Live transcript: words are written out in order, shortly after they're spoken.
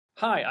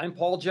Hi, I'm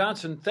Paul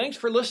Johnson. Thanks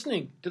for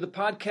listening to the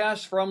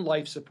podcast from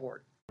Life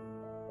Support.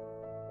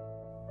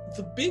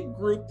 The big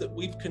group that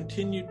we've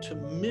continued to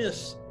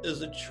miss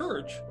as a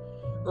church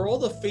are all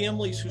the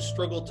families who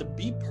struggle to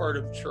be part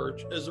of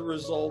church as a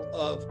result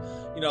of,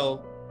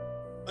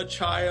 a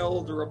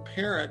child or a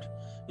parent,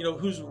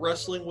 who's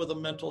wrestling with a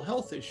mental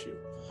health issue.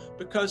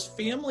 Because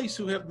families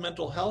who have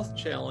mental health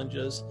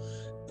challenges,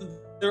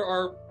 there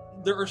are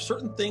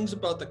certain things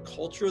about the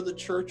culture of the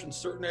church and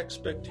certain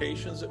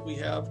expectations that we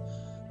have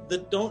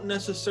that don't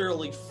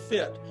necessarily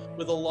fit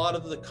with a lot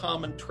of the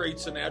common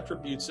traits and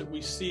attributes that we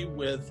see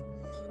with,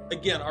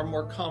 again, our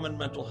more common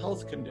mental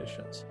health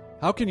conditions.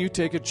 How can you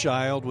take a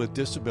child with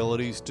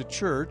disabilities to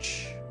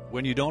church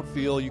when you don't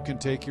feel you can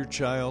take your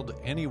child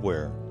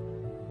anywhere?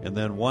 And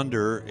then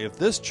wonder if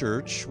this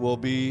church will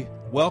be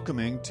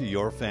welcoming to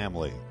your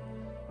family.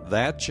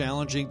 That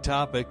challenging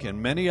topic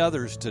and many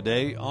others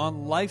today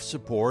on Life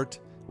Support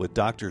with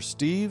Dr.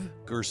 Steve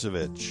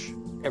Gersevich.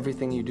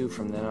 Everything you do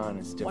from then on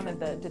is different. One of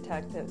the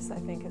detectives, I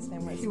think his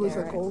name was He was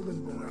Derek. a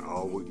golden boy.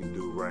 All we can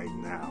do right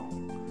now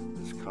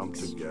is come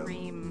together.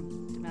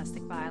 Extreme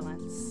domestic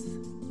violence,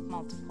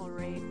 multiple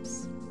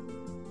rapes.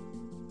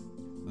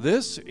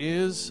 This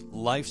is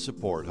Life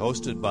Support,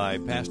 hosted by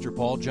Pastor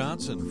Paul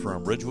Johnson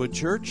from Ridgewood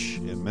Church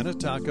in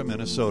Minnetonka,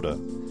 Minnesota.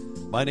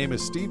 My name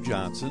is Steve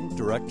Johnson,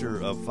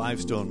 Director of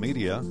Five Stone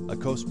Media, a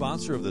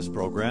co-sponsor of this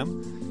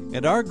program,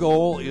 and our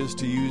goal is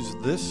to use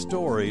this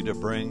story to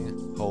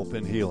bring hope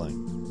and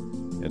healing.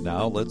 And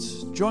now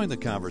let's join the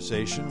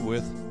conversation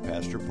with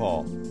Pastor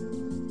Paul.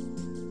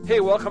 Hey,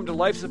 welcome to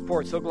Life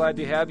Support. So glad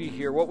to have you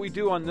here. What we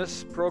do on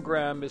this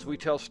program is we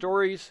tell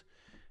stories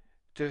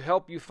to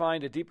help you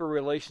find a deeper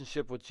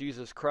relationship with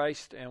Jesus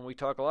Christ, and we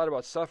talk a lot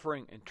about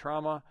suffering and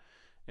trauma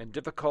and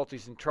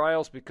difficulties and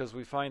trials because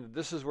we find that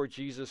this is where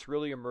Jesus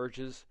really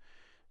emerges,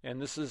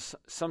 and this is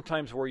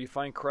sometimes where you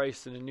find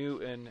Christ in a new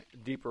and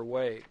deeper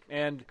way.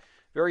 And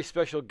very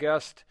special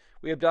guest,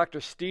 we have Dr.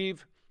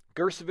 Steve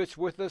Gersevich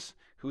with us,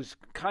 who's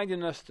kind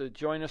enough to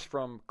join us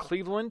from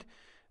Cleveland.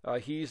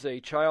 He's a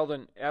child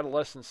and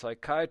adolescent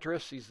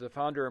psychiatrist. He's the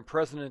founder and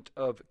president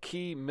of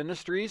Key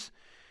Ministries.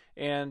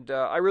 And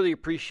I really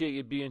appreciate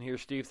you being here,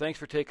 Steve. Thanks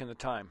for taking the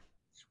time.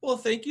 Well,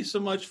 thank you so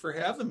much for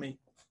having me.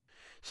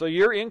 So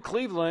you're in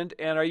Cleveland,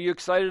 and are you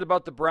excited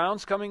about the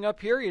Browns coming up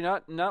here? You're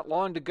not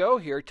long to go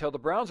here till the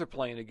Browns are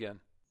playing again.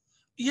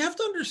 You have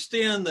to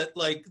understand that,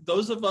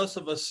 those of us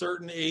of a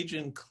certain age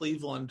in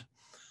Cleveland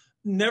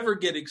never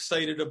get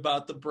excited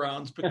about the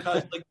Browns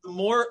because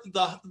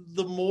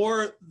the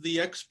more the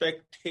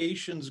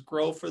expectations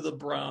grow for the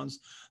Browns,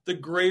 the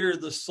greater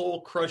the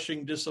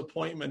soul-crushing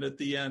disappointment at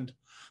the end.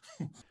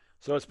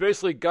 So it's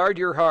basically guard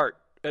your heart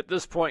at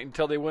this point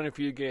until they win a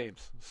few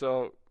games.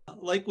 So,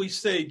 like we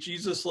say,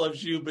 Jesus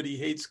loves you, but he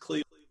hates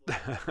Cleveland.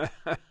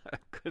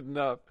 Good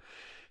enough.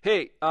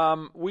 Hey,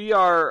 we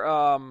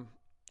are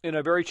in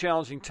a very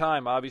challenging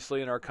time,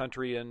 obviously, in our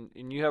country, and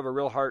you have a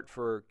real heart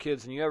for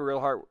kids, and you have a real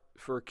heart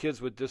for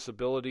kids with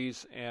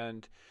disabilities,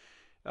 and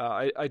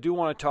I do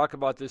want to talk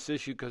about this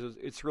issue because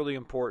it's really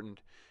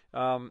important.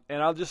 And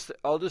I'll just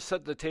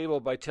set the table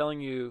by telling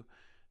you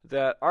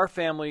that our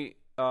family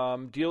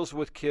deals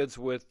with kids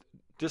with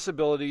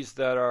disabilities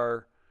that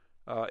are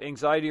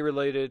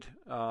anxiety-related,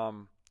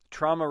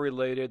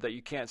 trauma-related, that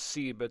you can't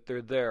see, but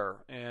they're there.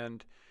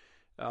 And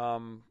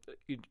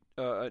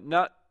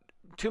not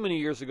too many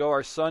years ago,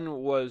 our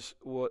son was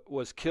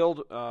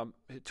killed.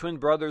 Twin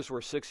brothers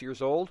were 6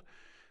 years old.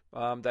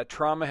 That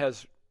trauma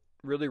has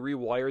really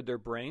rewired their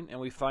brain, and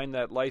we find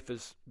that life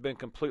has been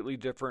completely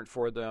different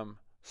for them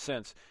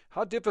since.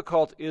 How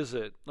difficult is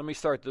it, let me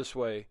start this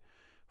way,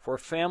 for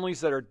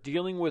families that are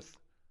dealing with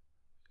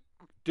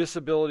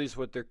disabilities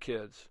with their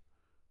kids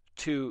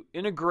to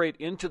integrate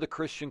into the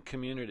Christian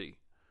community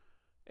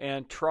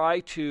and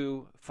try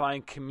to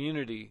find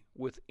community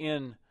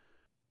within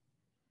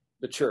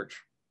the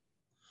church?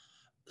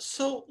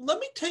 So let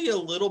me tell you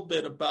a little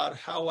bit about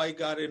how I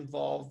got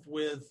involved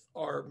with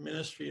our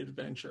ministry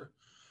adventure.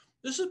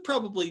 This is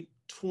probably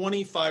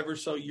 25 or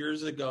so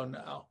years ago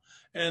now,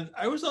 and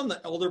I was on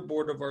the elder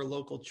board of our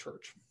local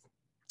church.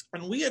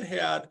 And we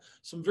had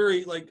some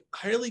very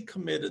highly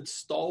committed,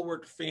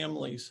 stalwart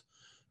families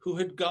who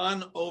had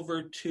gone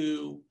over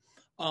to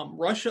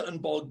Russia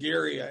and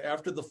Bulgaria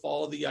after the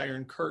fall of the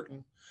Iron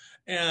Curtain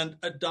and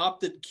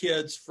adopted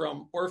kids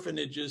from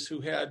orphanages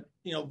who had,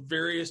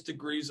 various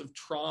degrees of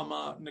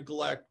trauma,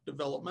 neglect,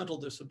 developmental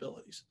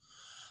disabilities.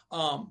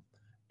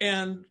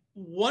 And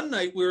one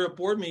night we were at a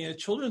board meeting, a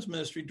children's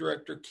ministry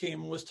director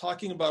came and was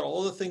talking about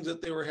all the things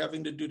that they were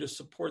having to do to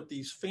support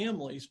these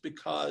families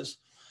because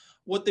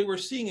what they were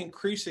seeing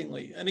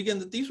increasingly, and again,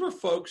 that these were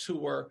folks who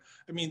were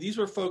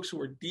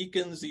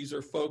deacons, these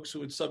are folks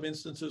who in some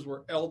instances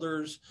were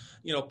elders,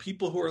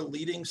 people who are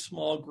leading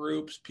small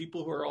groups,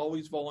 people who are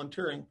always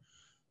volunteering,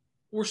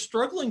 were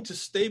struggling to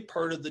stay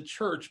part of the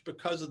church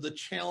because of the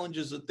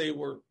challenges that they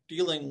were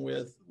dealing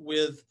with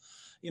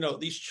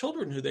these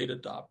children who they'd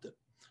adopted.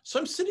 So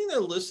I'm sitting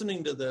there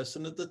listening to this,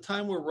 and at the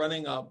time we're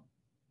running a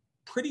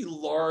pretty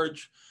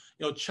large,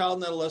 child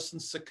and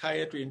adolescent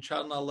psychiatry and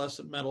child and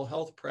adolescent mental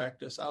health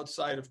practice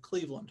outside of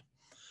Cleveland.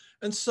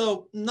 And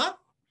so not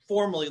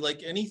formally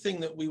like anything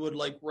that we would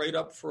like write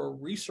up for a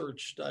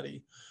research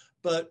study,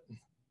 but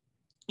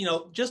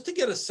just to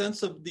get a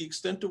sense of the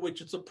extent to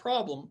which it's a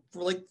problem,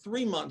 for like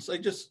 3 months, I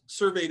just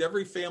surveyed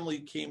every family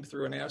who came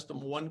through and asked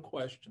them one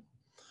question.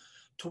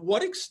 To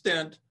what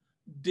extent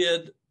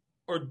did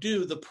or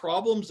do the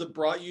problems that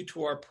brought you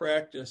to our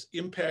practice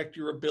impact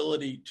your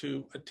ability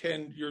to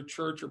attend your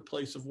church or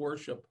place of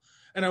worship?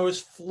 And I was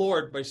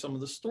floored by some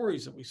of the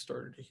stories that we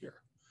started to hear.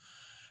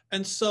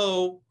 And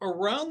so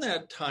around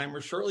that time or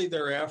shortly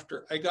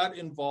thereafter, I got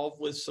involved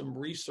with some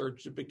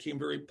research that became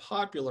very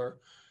popular.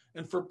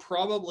 And for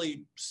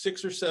probably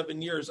 6 or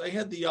 7 years, I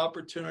had the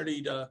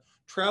opportunity to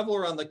travel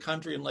around the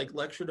country and like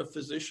lecture to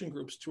physician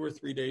groups 2 or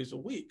 3 days a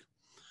week.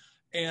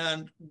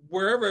 And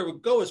wherever I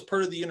would go as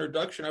part of the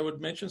introduction, I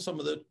would mention some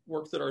of the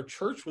work that our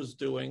church was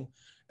doing,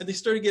 and they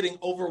started getting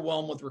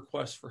overwhelmed with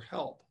requests for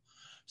help.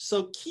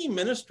 So Key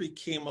Ministry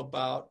came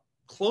about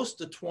close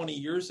to 20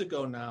 years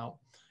ago now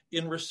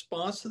in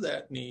response to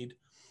that need.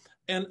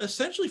 And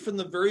essentially from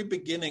the very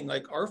beginning,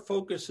 like our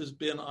focus has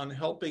been on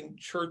helping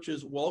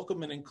churches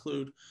welcome and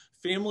include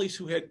families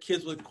who had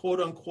kids with quote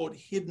unquote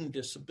hidden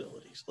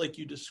disabilities, like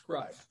you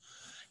described.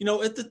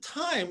 At the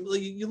time,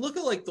 you look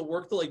at like the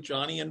work that like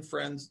Johnny and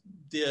Friends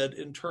did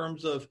in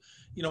terms of,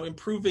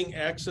 improving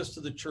access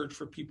to the church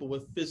for people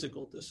with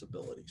physical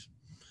disabilities.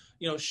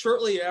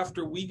 Shortly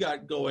after we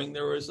got going,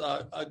 there was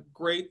a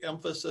great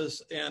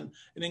emphasis and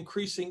an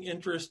increasing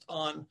interest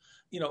on,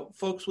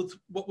 folks with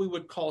what we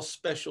would call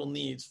special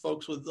needs,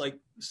 folks with like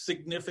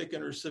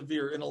significant or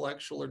severe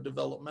intellectual or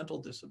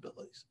developmental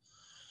disabilities.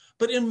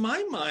 But in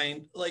my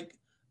mind, like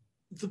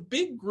the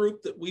big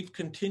group that we've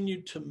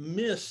continued to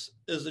miss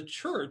as a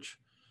church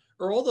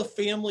are all the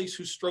families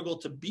who struggle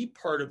to be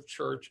part of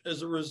church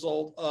as a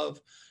result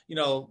of,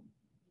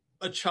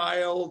 a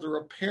child or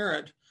a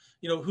parent,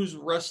 who's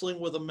wrestling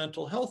with a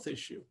mental health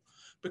issue.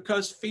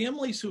 Because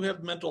families who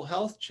have mental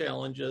health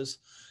challenges,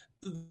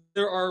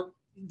 there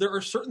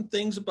are certain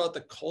things about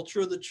the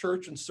culture of the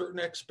church and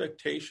certain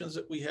expectations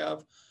that we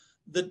have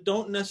that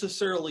don't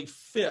necessarily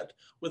fit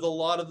with a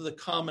lot of the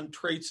common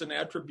traits and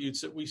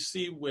attributes that we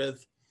see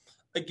with,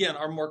 again,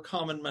 our more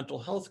common mental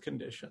health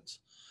conditions.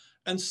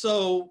 And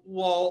so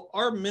while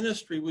our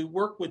ministry, we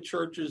work with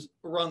churches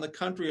around the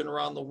country and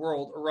around the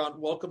world around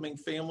welcoming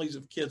families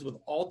of kids with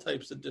all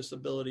types of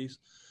disabilities,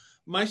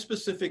 my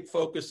specific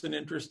focus and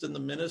interest in the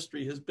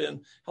ministry has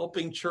been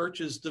helping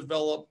churches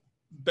develop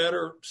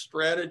better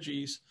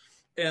strategies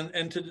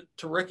and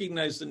to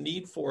recognize the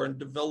need for and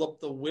develop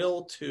the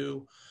will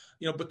to,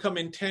 become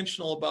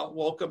intentional about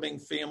welcoming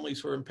families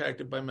who are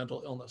impacted by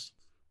mental illness.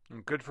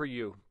 Good for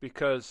you,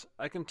 because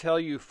I can tell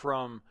you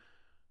from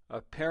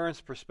a parent's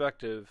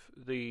perspective,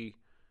 the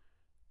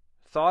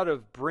thought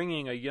of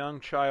bringing a young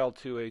child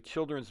to a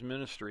children's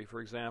ministry, for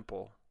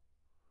example,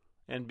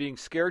 and being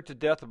scared to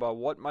death about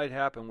what might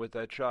happen with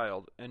that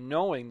child, and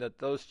knowing that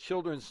those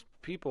children's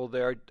people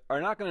there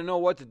are not going to know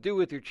what to do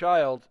with your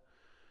child,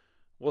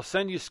 will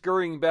send you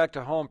scurrying back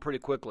to home pretty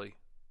quickly.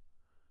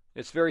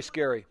 It's very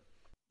scary.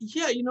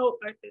 Yeah,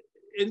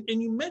 and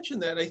you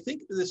mentioned that. I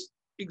think this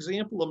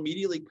example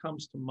immediately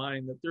comes to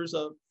mind that there's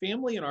a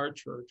family in our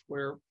church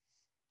where,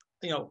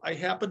 I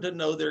happen to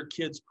know their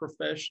kids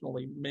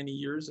professionally many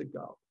years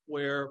ago,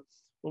 where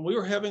when we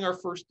were having our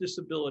first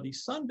Disability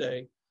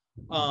Sunday,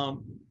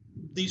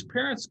 these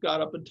parents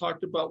got up and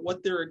talked about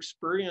what their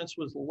experience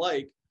was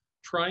like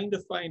trying to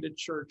find a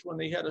church when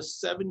they had a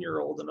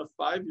 7-year-old and a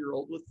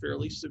 5-year-old with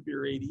fairly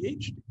severe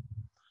ADHD.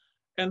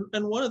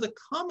 And one of the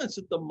comments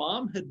that the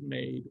mom had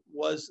made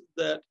was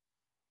that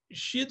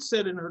she had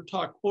said in her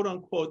talk, quote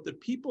unquote, that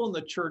people in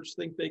the church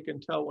think they can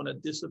tell when a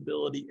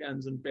disability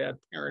ends and bad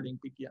parenting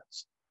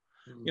begins,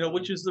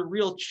 which is the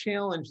real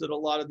challenge that a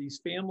lot of these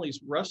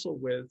families wrestle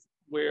with,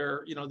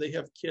 where, they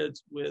have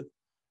kids with,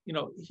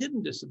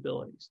 hidden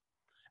disabilities.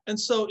 And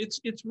so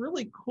it's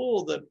really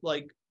cool that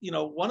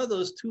one of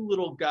those two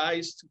little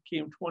guys who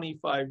came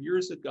 25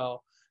 years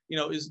ago,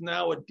 is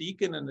now a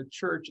deacon in the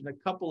church. And a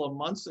couple of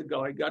months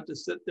ago, I got to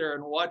sit there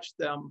and watch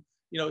them,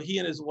 he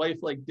and his wife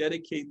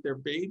dedicate their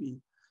baby,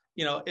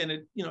 and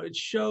it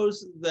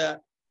shows that,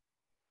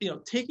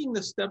 taking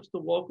the steps to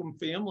welcome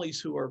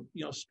families who are,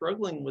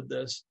 struggling with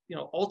this,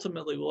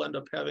 ultimately will end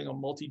up having a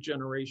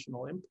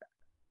multi-generational impact.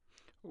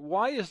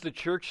 Why is the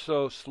church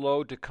so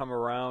slow to come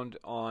around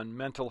on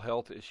mental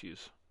health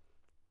issues?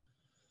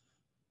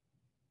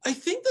 I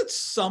think that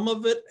some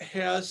of it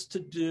has to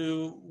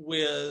do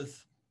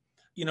with,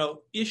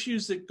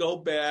 issues that go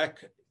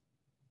back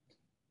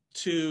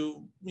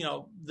to,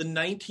 the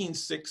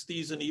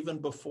 1960s and even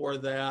before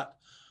that,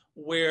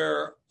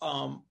 where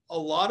a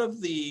lot of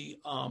the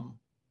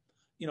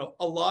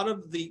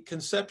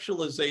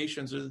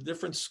conceptualizations or the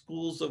different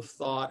schools of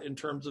thought in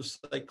terms of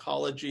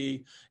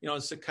psychology,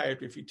 and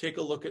psychiatry. If you take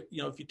a look at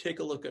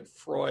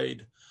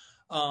Freud,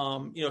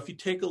 if you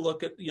take a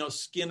look at,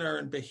 Skinner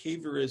and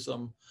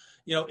behaviorism,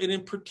 and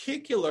in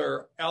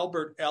particular,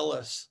 Albert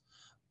Ellis,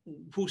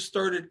 who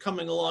started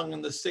coming along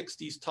in the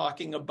 60s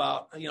talking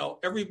about,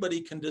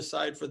 everybody can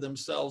decide for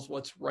themselves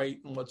what's right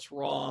and what's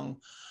wrong.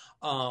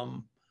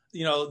 That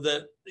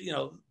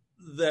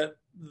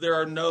there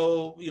are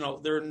no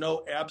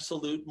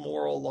absolute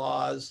moral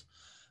laws.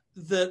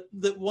 That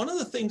one of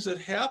the things that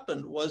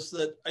happened was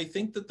that I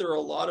think that there are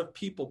a lot of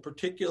people,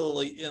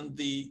 particularly in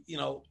the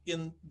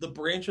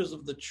branches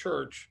of the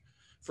church,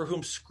 for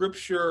whom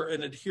Scripture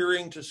and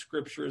adhering to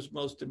Scripture is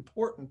most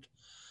important,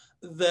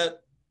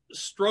 that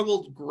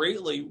struggled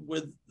greatly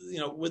with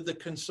the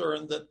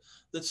concern that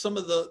some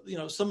of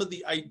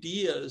the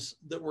ideas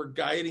that were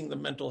guiding the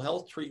mental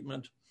health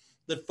treatment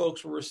that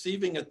folks were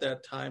receiving at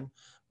that time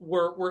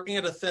were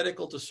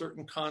antithetical to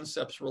certain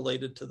concepts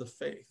related to the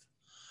faith.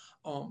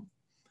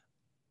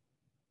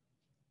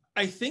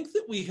 I think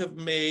that we have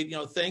made,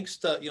 thanks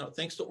to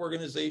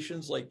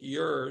organizations like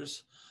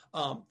yours,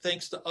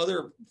 thanks to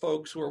other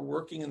folks who are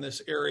working in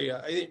this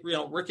area. I think,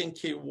 Rick and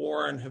Kay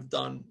Warren have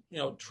done,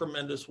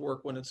 tremendous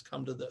work when it's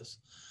come to this.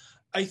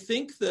 I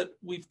think that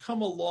we've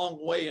come a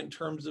long way in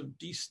terms of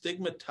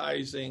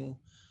destigmatizing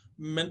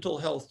mental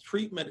health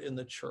treatment in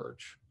the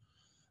church.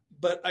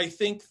 But I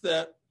think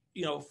that,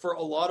 for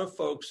a lot of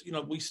folks,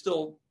 we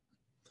still,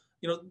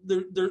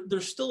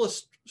 there's still a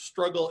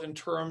struggle in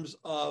terms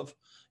of,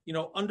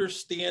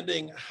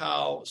 understanding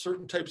how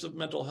certain types of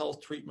mental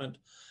health treatment,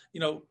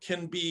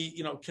 can be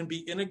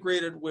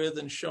integrated with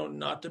and shown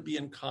not to be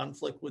in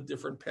conflict with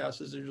different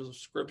passages of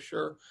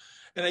Scripture.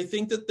 And I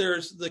think that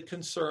there's the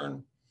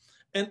concern,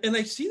 and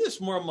I see this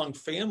more among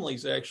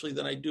families actually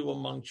than I do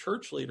among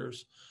church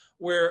leaders,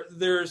 where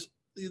there's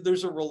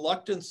a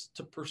reluctance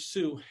to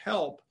pursue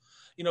help,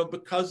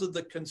 because of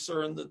the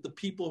concern that the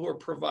people who are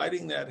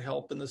providing that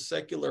help in the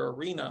secular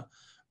arena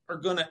are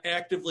going to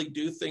actively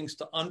do things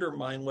to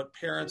undermine what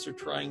parents are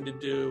trying to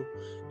do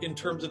in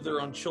terms of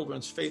their own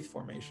children's faith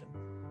formation.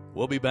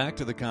 We'll be back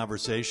to the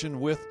conversation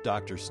with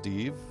Dr.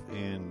 Steve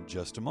in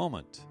just a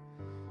moment.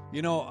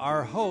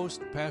 Our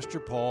host, Pastor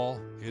Paul,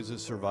 is a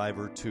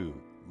survivor too,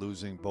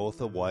 losing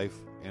both a wife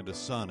and a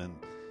son, and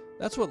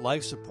that's what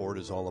life support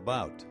is all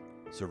about.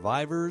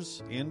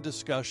 Survivors in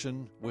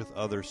discussion with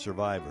other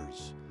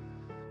survivors.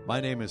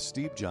 My name is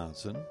Steve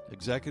Johnson,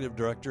 Executive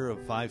Director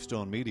of Five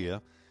Stone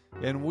Media,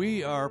 and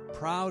we are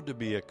proud to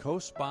be a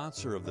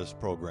co-sponsor of this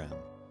program.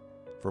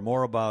 For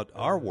more about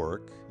our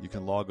work, you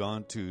can log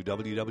on to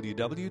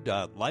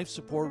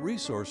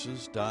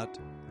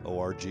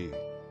www.lifesupportresources.org.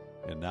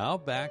 And now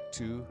back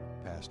to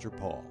Pastor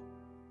Paul.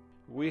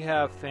 We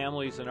have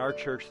families in our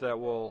church that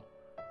will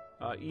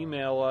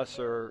email us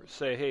or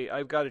say, hey,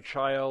 I've got a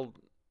child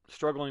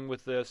struggling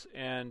with this,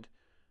 and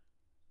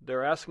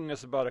they're asking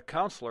us about a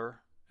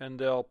counselor, and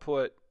they'll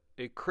put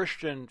a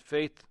Christian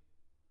faith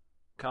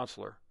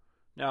counselor.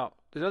 Now,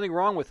 there's nothing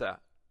wrong with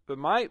that. But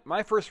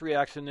my first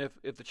reaction,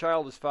 if the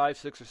child is 5,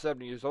 6, or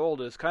 7 years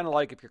old, is kind of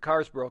like if your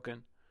car's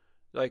broken,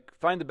 like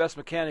find the best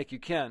mechanic you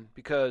can,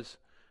 because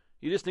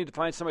you just need to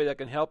find somebody that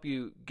can help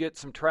you get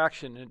some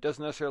traction, and it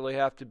doesn't necessarily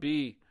have to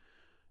be,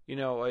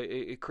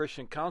 a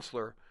Christian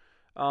counselor.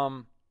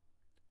 But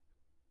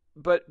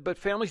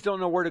families don't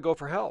know where to go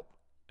for help,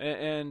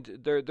 and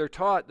they're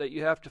taught that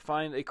you have to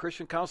find a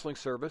Christian counseling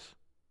service.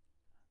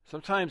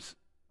 Sometimes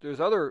there's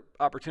other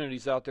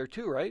opportunities out there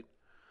too, right?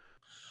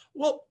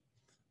 Well,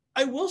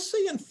 I will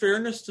say, in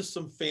fairness to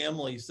some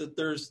families, that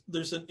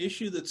there's an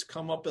issue that's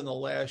come up in the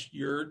last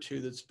year or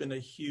two that's been a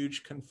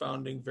huge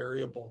confounding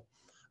variable,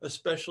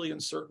 especially in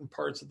certain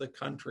parts of the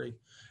country.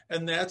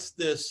 And that's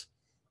this,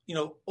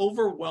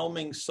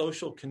 overwhelming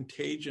social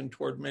contagion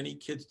toward many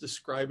kids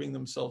describing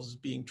themselves as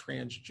being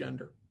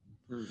transgender.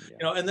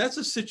 And that's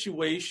a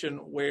situation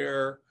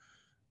where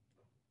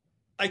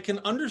I can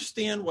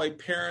understand why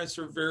parents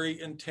are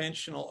very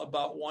intentional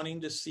about wanting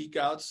to seek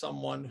out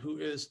someone who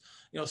is,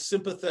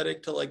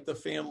 sympathetic to like the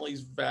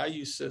family's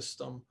value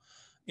system,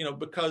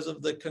 because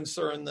of the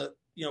concern that,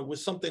 with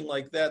something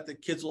like that, the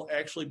kids will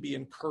actually be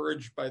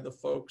encouraged by the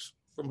folks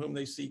from whom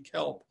they seek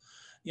help,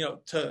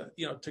 to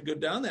go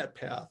down that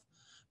path.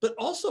 But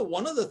also,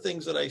 one of the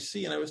things that I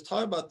see, and I was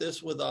talking about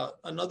this with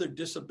another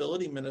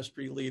disability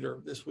ministry leader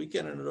this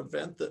weekend at an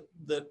event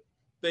that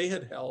they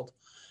had held,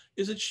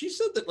 is that she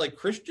said that like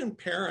Christian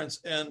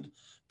parents and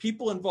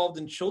people involved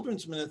in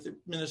children's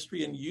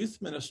ministry and youth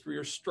ministry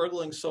are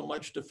struggling so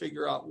much to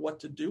figure out what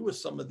to do with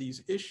some of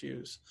these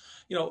issues.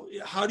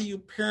 How do you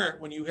parent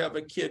when you have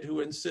a kid who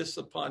insists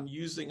upon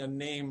using a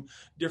name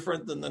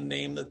different than the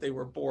name that they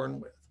were born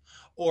with,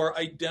 or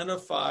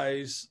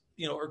identifies,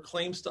 or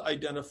claims to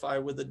identify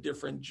with a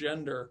different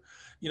gender,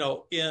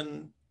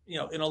 in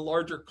a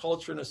larger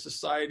culture, in a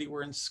society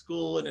where in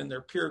school and in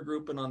their peer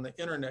group and on the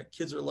internet,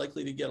 kids are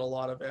likely to get a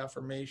lot of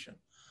affirmation.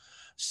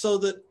 So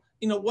that,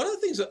 one of the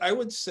things that I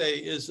would say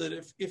is that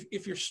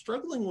if you're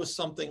struggling with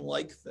something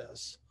like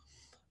this,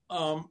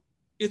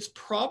 it's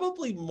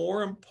probably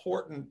more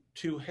important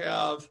to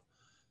have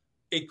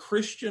a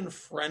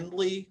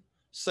Christian-friendly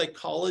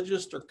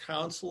psychologist or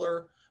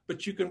counselor,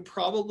 but you can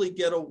probably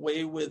get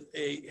away with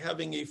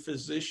having a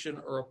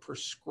physician or a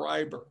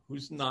prescriber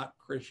who's not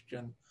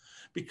Christian,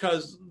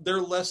 because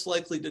they're less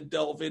likely to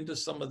delve into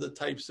some of the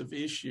types of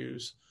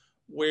issues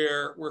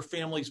where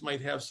families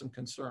might have some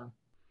concern.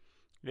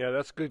 Yeah,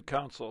 that's good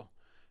counsel.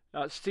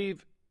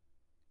 Steve,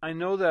 I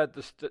know that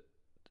the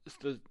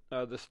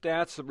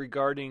stats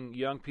regarding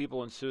young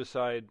people and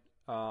suicide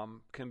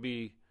can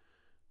be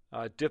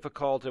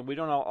difficult, and we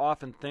don't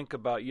often think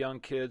about young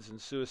kids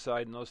and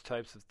suicide and those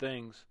types of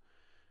things.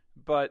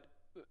 But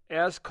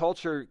as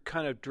culture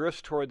kind of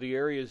drifts toward the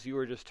areas you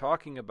were just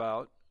talking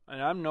about,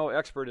 and I'm no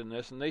expert in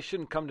this, and they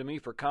shouldn't come to me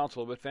for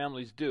counsel, but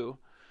families do,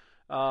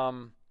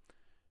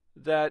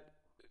 that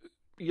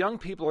young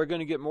people are going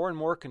to get more and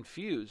more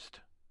confused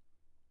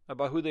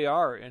about who they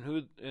are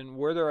and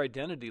where their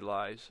identity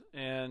lies,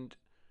 and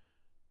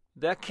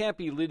that can't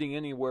be leading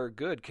anywhere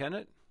good, can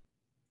it?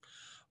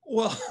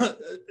 Well,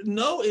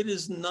 no, it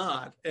is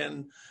not.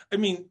 And I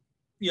mean,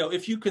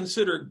 if you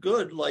consider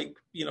good, like,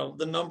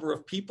 the number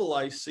of people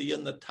I see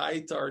in the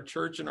tithe to our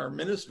church and our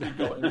ministry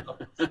going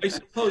up, I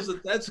suppose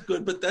that's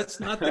good, but that's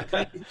not the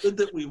kind of good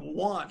that we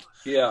want.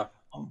 Yeah.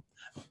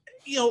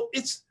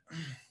 It's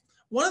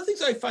one of the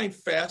things I find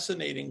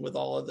fascinating with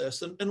all of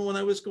this. And when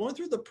I was going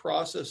through the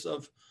process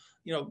of,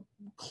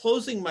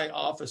 closing my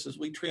office as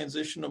we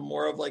transition to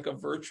more of like a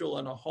virtual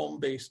and a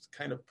home-based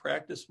kind of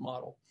practice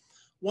model,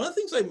 one of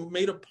the things I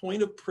made a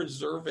point of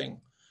preserving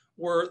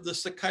were the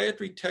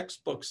psychiatry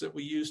textbooks that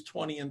we used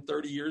 20 and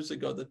 30 years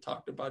ago that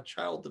talked about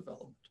child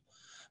development.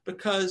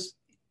 Because,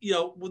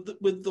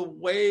 with the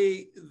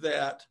way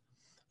that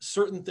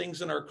certain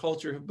things in our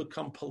culture have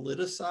become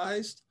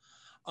politicized,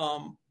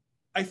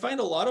 I find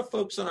a lot of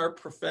folks in our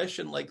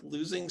profession like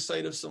losing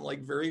sight of some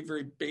like very,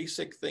 very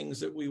basic things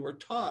that we were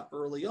taught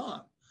early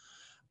on.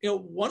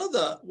 One of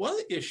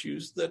the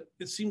issues that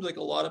it seems like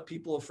a lot of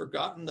people have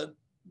forgotten that,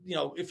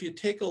 if you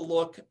take a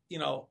look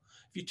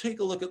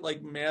at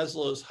like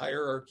Maslow's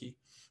hierarchy,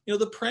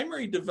 the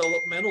primary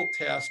developmental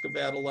task of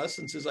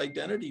adolescence is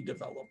identity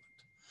development.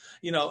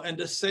 And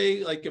to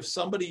say, like, if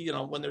somebody,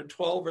 when they're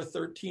 12 or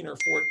 13 or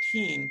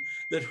 14,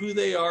 that who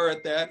they are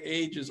at that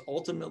age is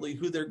ultimately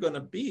who they're going to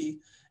be,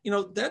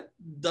 that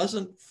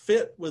doesn't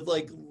fit with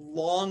like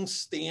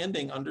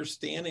long-standing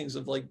understandings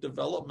of like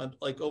development,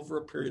 like over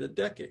a period of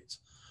decades.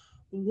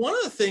 One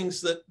of the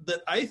things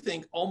that I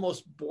think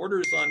almost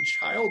borders on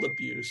child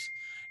abuse,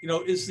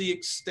 is the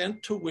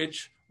extent to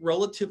which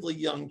relatively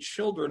young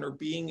children are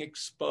being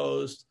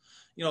exposed,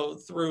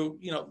 through,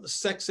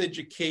 sex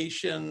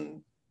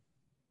education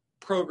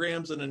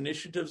programs and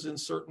initiatives in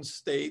certain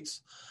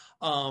states,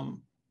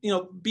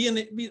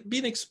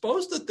 being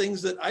exposed to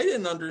things that I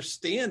didn't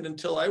understand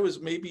until I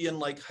was maybe in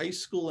like high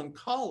school and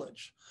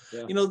college.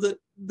 Yeah.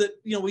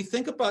 We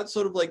think about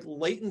sort of like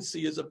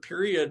latency as a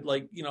period,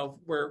 like,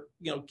 where,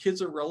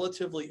 kids are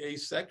relatively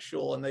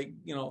asexual and they,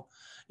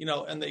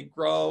 and they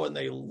grow and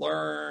they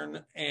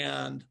learn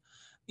and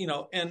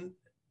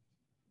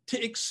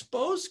to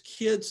expose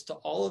kids to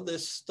all of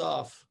this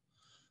stuff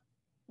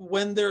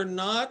when they're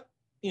not,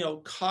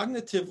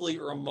 cognitively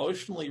or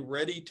emotionally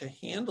ready to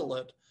handle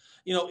it,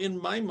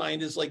 in my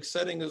mind is like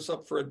setting us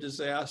up for a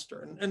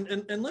disaster. And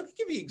let me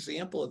give you an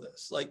example of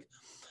this. Like,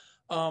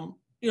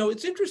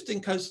 it's interesting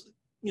because,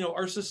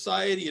 our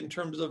society in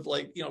terms of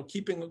like,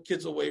 keeping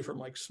kids away from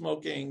like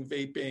smoking,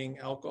 vaping,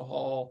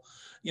 alcohol,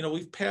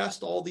 we've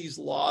passed all these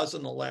laws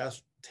in the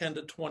last 10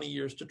 to 20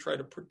 years to try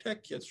to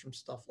protect kids from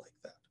stuff like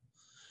that.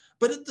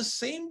 But at the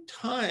same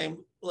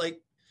time,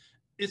 like,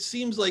 it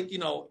seems like,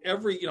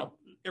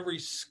 every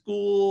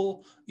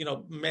school,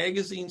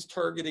 magazines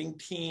targeting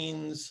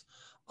teens,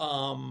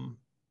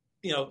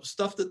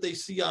 stuff that they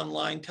see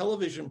online,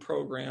 television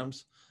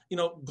programs,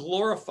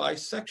 glorify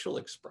sexual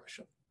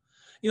expression.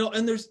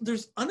 And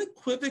there's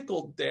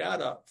unequivocal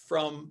data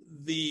from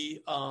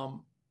the,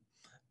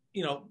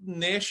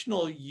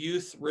 National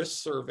Youth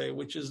Risk Survey,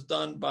 which is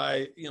done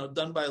by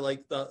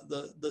like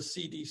the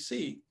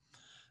CDC,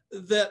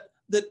 that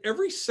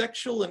every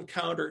sexual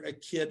encounter a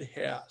kid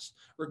has,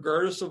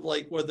 regardless of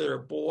like whether they're a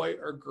boy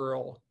or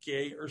girl,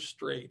 gay or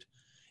straight,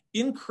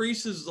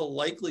 increases the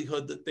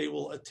likelihood that they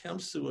will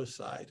attempt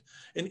suicide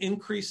and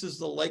increases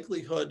the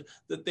likelihood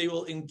that they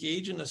will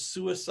engage in a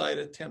suicide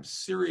attempt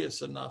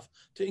serious enough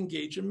to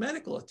engage in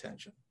medical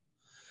attention.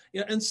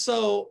 And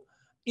so,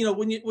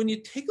 when you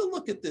take a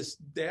look at this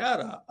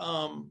data,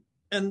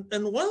 and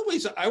one of the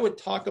ways that I would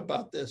talk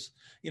about this,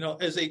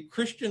 as a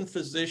Christian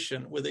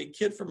physician with a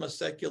kid from a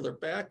secular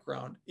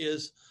background,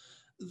 is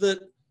that,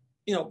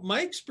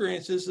 my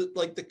experience is that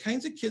like the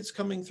kinds of kids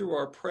coming through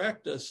our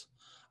practice,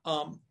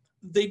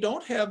 they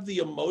don't have the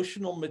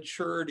emotional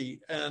maturity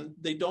and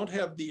they don't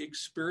have the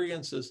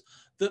experiences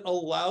that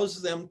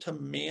allows them to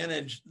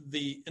manage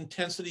the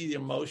intensity of the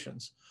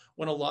emotions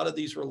when a lot of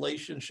these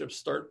relationships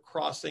start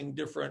crossing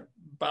different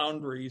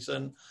boundaries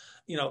and,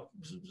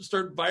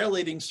 start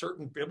violating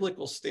certain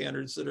biblical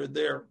standards that are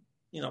there,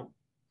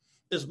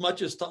 as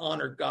much as to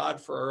honor God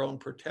for our own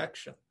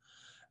protection.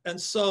 And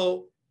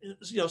so,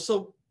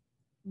 so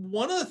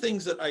one of the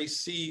things that I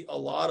see a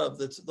lot of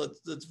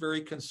that's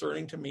very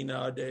concerning to me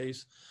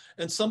nowadays,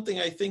 and something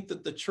I think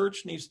that the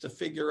church needs to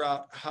figure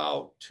out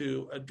how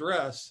to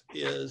address,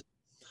 is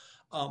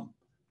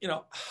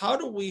how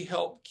do we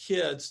help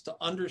kids to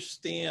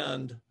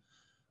understand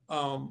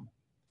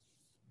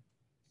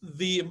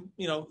the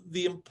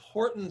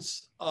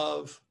importance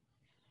of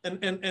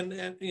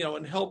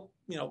and help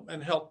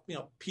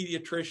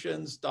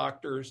pediatricians,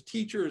 doctors,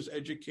 teachers,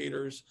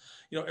 educators,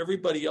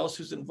 everybody else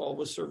who's involved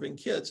with serving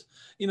kids,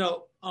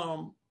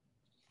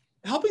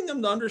 helping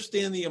them to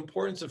understand the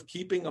importance of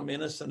keeping them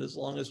innocent as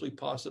long as we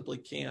possibly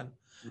can.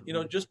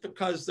 Just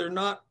because they're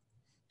not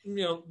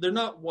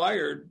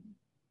wired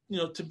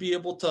to be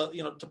able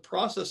to to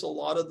process a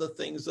lot of the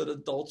things that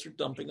adults are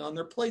dumping on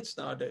their plates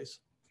nowadays.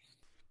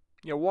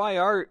 Why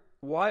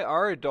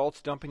are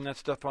adults dumping that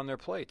stuff on their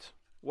plates?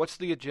 What's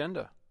the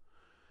agenda?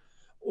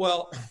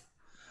 Well,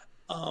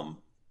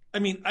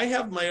 I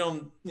have my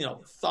own,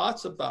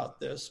 thoughts about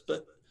this,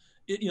 but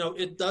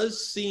it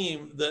does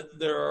seem that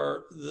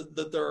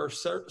there are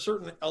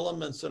certain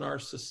elements in our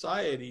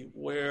society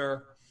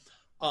where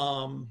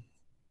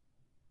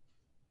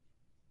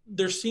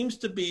there seems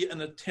to be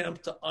an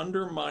attempt to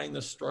undermine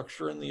the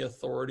structure and the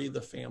authority of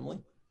the family.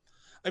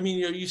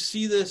 You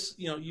see this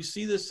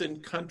in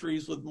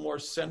countries with more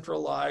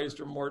centralized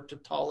or more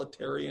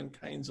totalitarian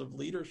kinds of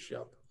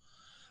leadership.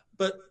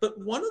 But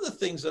one of the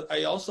things that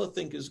I also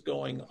think is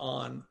going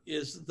on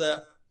is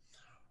that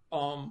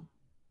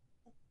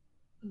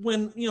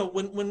when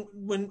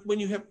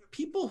you have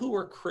people who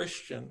are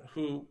Christian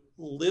who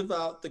live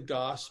out the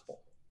gospel,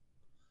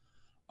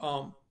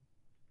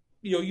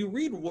 you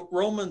read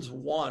Romans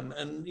 1,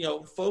 and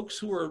folks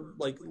who are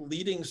like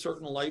leading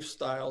certain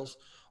lifestyles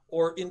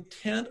or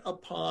intent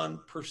upon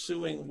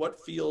pursuing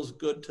what feels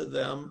good to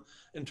them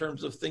in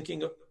terms of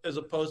thinking, as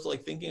opposed to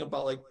like thinking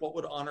about like what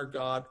would honor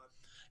God.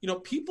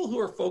 People who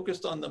are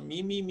focused on the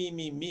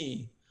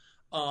me,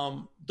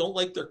 don't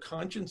like their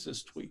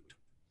consciences tweaked.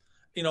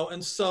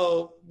 And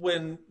so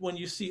when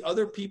you see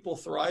other people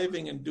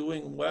thriving and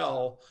doing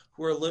well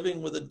who are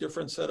living with a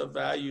different set of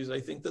values, I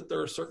think that there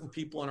are certain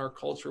people in our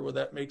culture where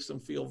that makes them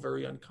feel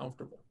very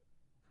uncomfortable.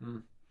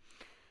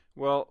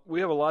 Well, we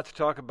have a lot to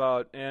talk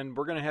about, and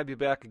we're going to have you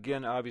back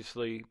again,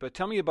 obviously. But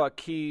tell me about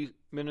Key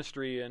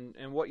Ministry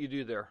and what you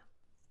do there.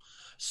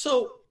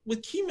 So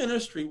with Key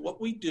Ministry,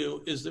 what we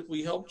do is that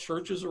we help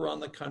churches around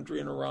the country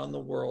and around the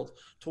world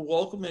to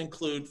welcome and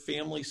include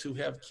families who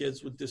have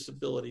kids with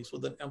disabilities,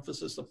 with an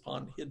emphasis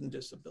upon hidden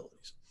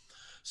disabilities.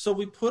 So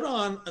we put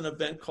on an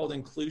event called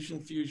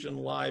Inclusion Fusion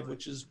Live,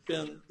 which has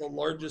been the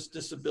largest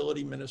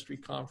disability ministry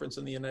conference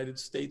in the United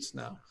States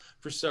now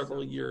for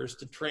several years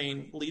to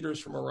train leaders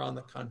from around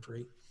the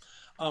country.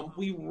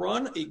 We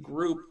run a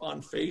group on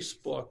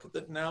Facebook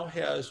that now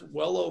has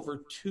well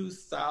over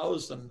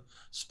 2,000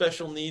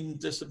 special need and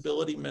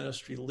disability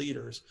ministry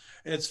leaders.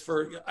 And it's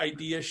for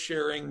idea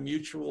sharing,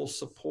 mutual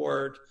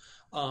support,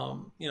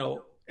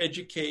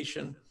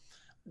 education.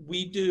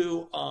 We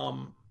do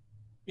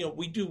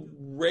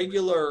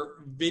regular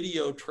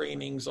video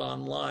trainings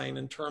online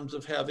in terms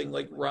of having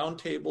like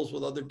roundtables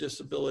with other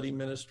disability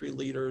ministry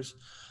leaders.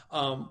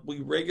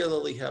 We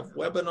regularly have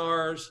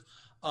webinars.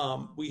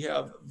 We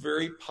have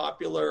very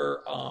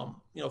popular,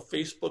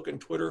 Facebook and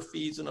Twitter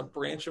feeds in a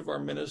branch of our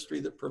ministry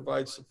that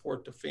provides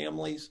support to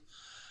families.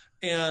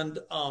 And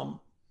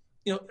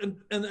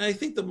I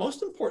think the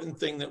most important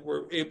thing that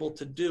we're able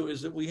to do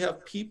is that we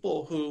have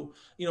people who,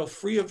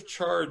 free of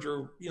charge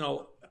or,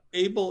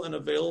 able and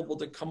available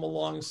to come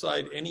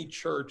alongside any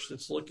church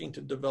that's looking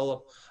to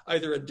develop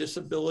either a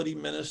disability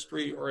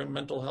ministry or a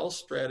mental health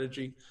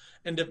strategy,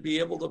 and to be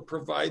able to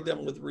provide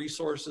them with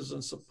resources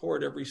and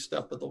support every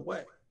step of the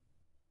way.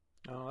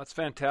 Oh, that's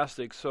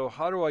fantastic. So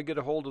how do I get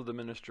a hold of the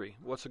ministry?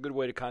 What's a good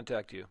way to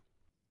contact you?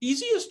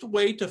 Easiest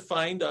way to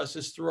find us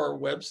is through our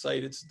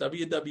website. It's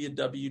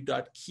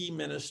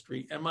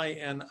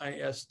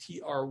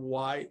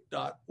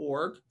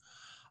www.keymistry.org.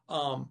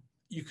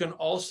 You can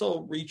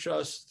also reach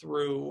us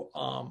through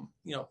our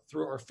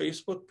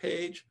Facebook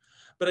page.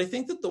 But I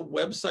think that the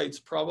website's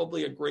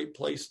probably a great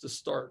place to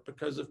start,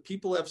 because if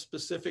people have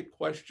specific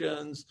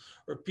questions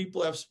or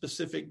people have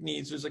specific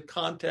needs, there's a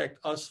contact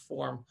us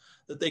form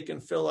that they can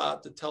fill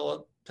out to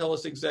tell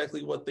us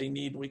exactly what they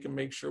need. We can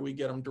make sure we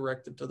get them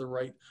directed to the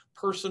right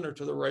person or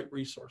to the right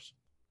resource.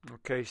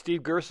 Okay,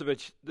 Steve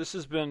Gersovich, this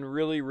has been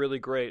really, really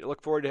great. I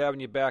look forward to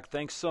having you back.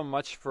 Thanks so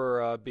much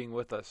for being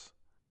with us.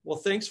 Well,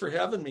 thanks for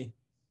having me.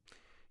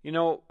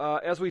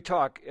 As we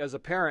talk, as a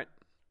parent,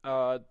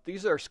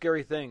 these are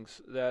scary things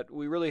that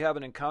we really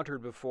haven't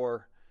encountered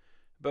before.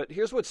 But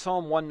here's what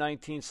Psalm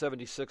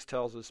 119:76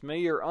 tells us. May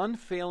your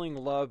unfailing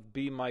love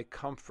be my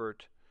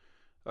comfort,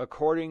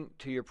 according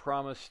to your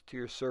promise to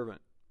your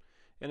servant.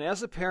 And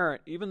as a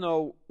parent, even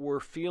though we're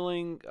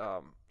feeling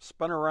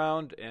spun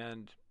around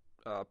and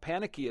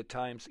panicky at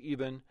times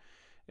even,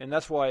 and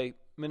that's why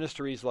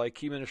ministries like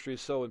Key Ministry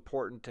is so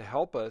important to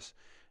help us,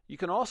 you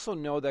can also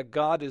know that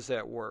God is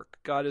at work.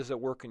 God is at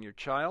work in your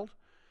child.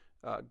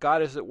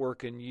 God is at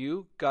work in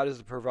you. God is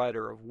the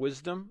provider of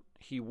wisdom.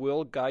 He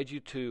will guide you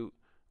to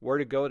where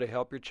to go to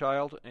help your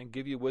child and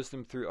give you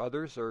wisdom through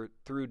others or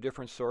through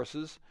different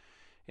sources.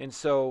 And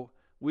so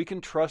we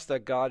can trust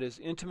that God is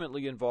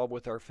intimately involved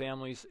with our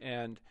families,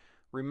 and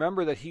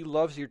remember that He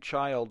loves your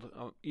child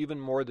even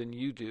more than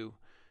you do.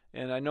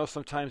 And I know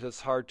sometimes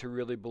it's hard to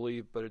really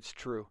believe, but it's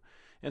true.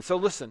 And so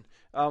listen,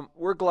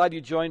 we're glad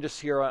you joined us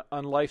here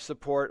on Life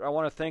Support. I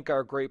want to thank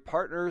our great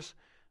partners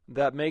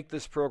that make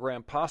this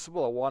program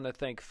possible. I want to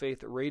thank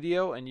Faith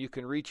Radio, and you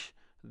can reach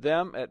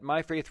them at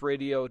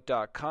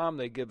myfaithradio.com.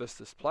 They give us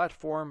this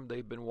platform.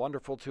 They've been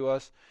wonderful to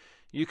us.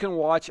 You can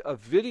watch a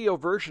video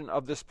version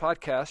of this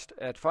podcast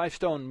at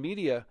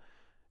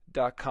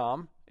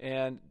fivestonemedia.com,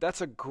 and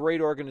that's a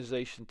great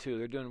organization too.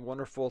 They're doing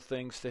wonderful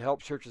things to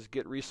help churches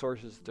get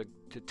resources to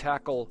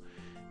tackle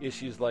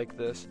issues like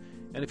this.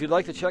 And if you'd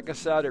like to check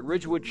us out at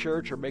Ridgewood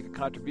Church or make a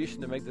contribution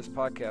to make this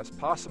podcast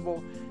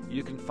possible,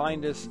 you can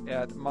find us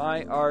at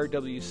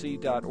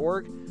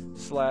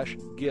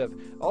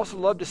myrwc.org/give. Also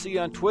love to see you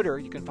on Twitter.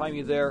 You can find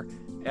me there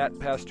at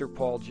Pastor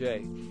Paul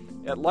J.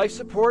 At Life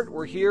Support,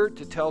 we're here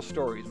to tell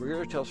stories. We're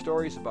here to tell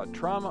stories about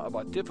trauma,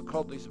 about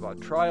difficulties, about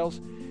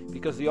trials,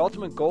 because the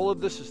ultimate goal of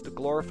this is to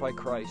glorify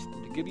Christ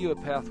and to give you a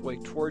pathway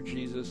toward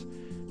Jesus,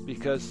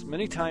 because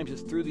many times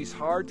it's through these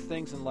hard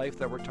things in life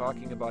that we're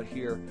talking about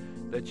here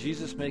that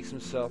Jesus makes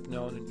himself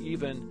known in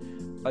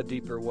even a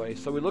deeper way.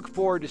 So we look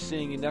forward to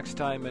seeing you next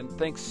time, and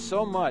thanks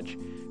so much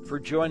for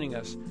joining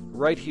us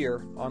right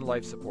here on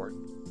Life Support.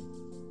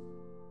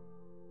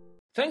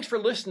 Thanks for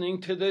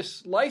listening to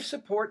this Life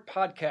Support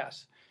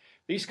podcast.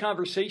 These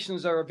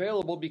conversations are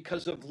available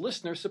because of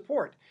listener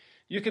support.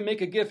 You can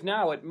make a gift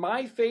now at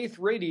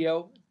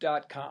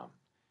myfaithradio.com.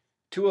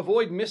 To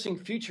avoid missing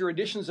future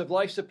editions of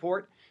Life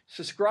Support,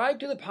 subscribe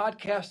to the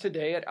podcast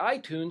today at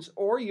iTunes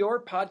or your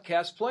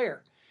podcast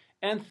player.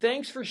 And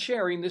thanks for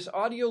sharing this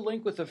audio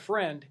link with a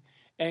friend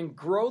and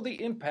grow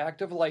the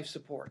impact of Life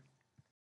Support.